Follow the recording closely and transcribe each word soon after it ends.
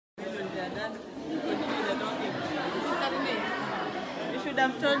are done, continue the talking. You should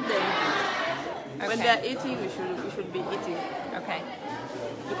have told them. Okay. When they are eating, we should be eating. Okay.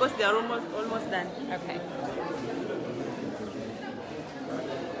 Because they are almost done. Okay.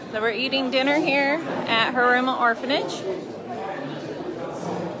 So we're eating dinner here at Huruma Orphanage.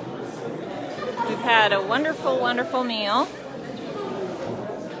 We've had a wonderful, wonderful meal.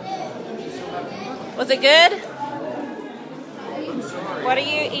 Was it good? What are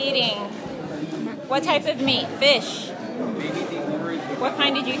you eating? What type of meat? Fish? What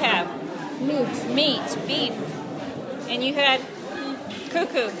kind did you have? Meat. Meat, beef. And you had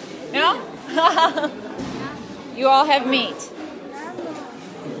cuckoo. No? You all have meat.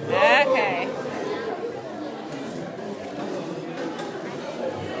 Okay.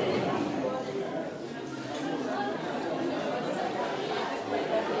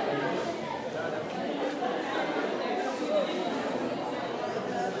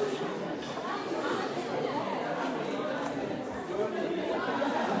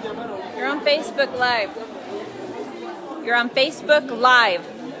 You're on Facebook Live. You're on Facebook Live.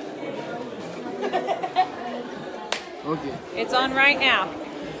 Okay. It's on right now.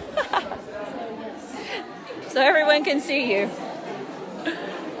 So everyone can see you.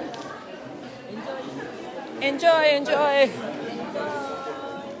 Enjoy, enjoy.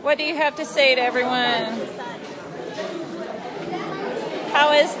 What do you have to say to everyone?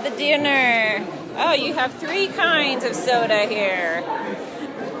 How is the dinner? Oh, you have 3 kinds of soda here.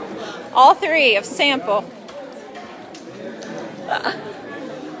 All 3 of sample.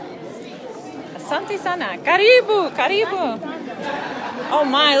 Asante sana. Karibu, karibu. Oh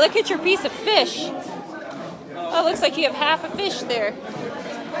my, look at your piece of fish. Oh, it looks like you have half a fish there.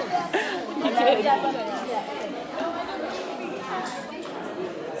 You did.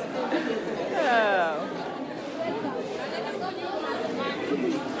 Oh.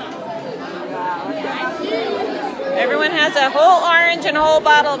 Everyone has a whole orange and a whole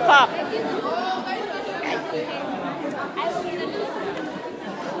bottle of pop.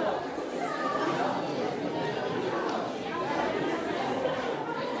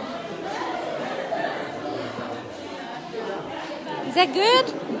 Is that good?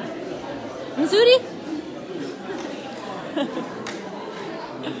 Mzuri?